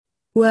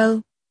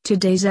Well,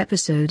 today's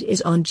episode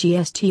is on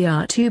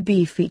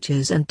GSTR2B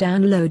features and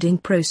downloading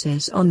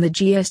process on the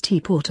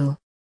GST portal.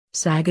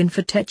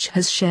 SAG-INFOTECH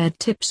has shared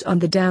tips on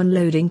the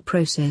downloading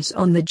process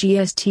on the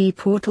GST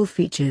portal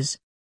features.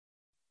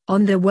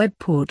 On the web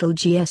portal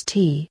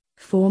GST,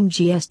 Form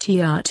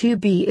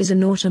GSTR2B is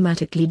an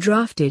automatically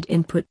drafted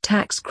input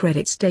tax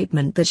credit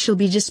statement that shall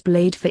be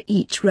displayed for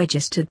each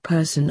registered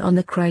person on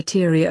the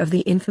criteria of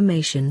the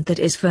information that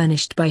is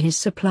furnished by his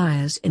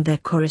suppliers in their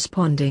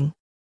corresponding.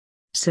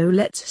 So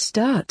let's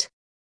start.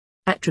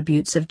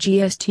 Attributes of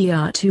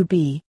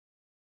GSTR2B.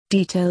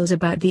 Details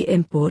about the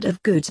import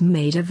of goods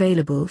made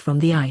available from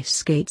the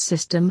IceGate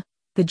system.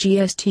 The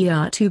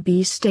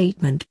GSTR2B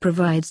statement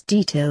provides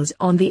details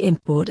on the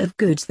import of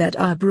goods that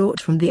are brought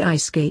from the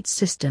IceGate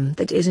system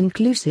that is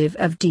inclusive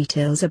of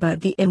details about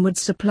the inward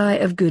supply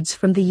of goods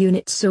from the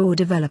units or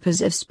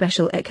developers of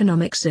special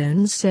economic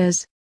zones.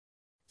 Says.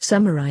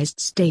 Summarized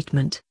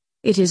statement.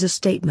 It is a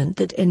statement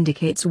that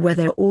indicates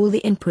whether all the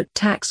input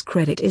tax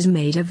credit is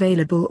made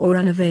available or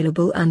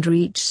unavailable under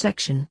each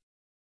section.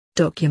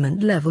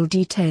 Document level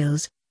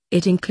details.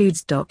 It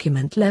includes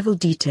document level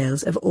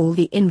details of all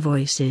the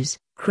invoices,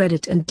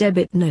 credit and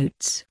debit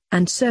notes,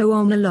 and so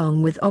on,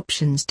 along with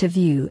options to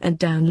view and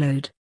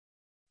download.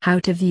 How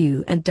to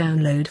view and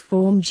download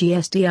Form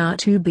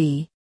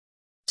GSTR2B.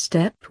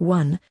 Step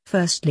 1.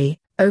 Firstly,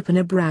 open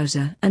a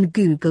browser and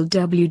Google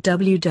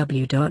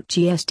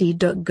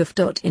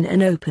www.gst.gov.in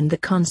and open the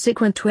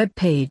consequent web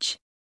page.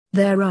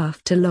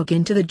 Thereafter log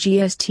into the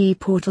GST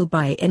portal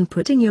by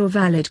inputting your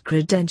valid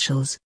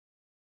credentials.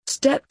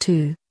 Step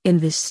 2. In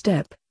this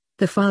step,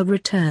 the file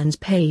returns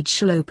page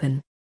shall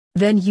open.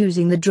 Then,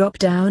 using the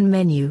drop-down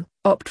menu,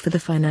 opt for the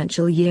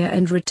financial year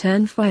and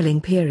return filing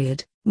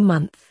period,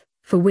 month,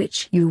 for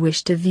which you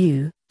wish to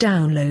view,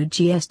 download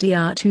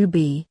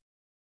GSTR2B.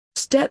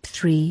 Step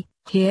 3.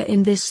 Here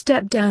in this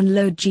step,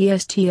 download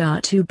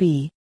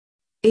GSTR2B.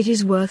 It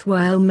is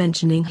worthwhile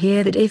mentioning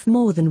here that if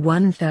more than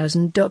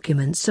 1,000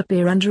 documents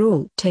appear under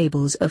all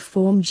tables of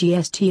Form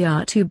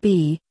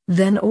GSTR2B,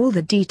 then all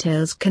the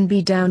details can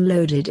be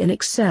downloaded in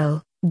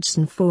Excel,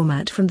 JSON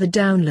format from the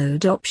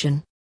download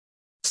option.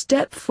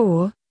 Step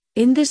 4.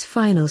 In this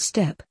final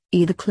step,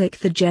 either click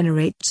the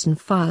Generate JSON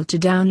file to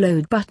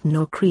download button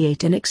or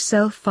create an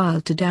Excel file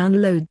to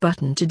download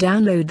button to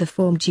download the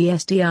Form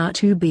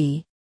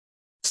GSTR2B.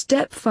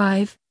 Step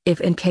 5. If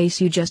in case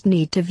you just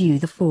need to view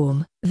the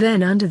form,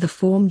 then under the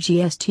Form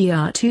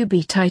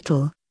GSTR2B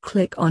title,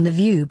 click on the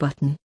View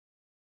button.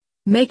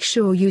 Make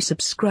sure you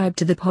subscribe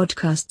to the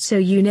podcast so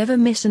you never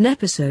miss an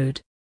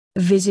episode.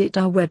 Visit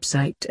our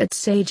website at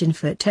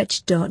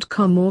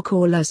saginfotech.com or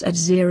call us at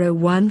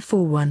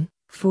 0141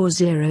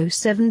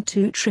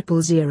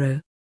 4072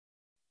 000.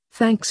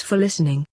 Thanks for listening.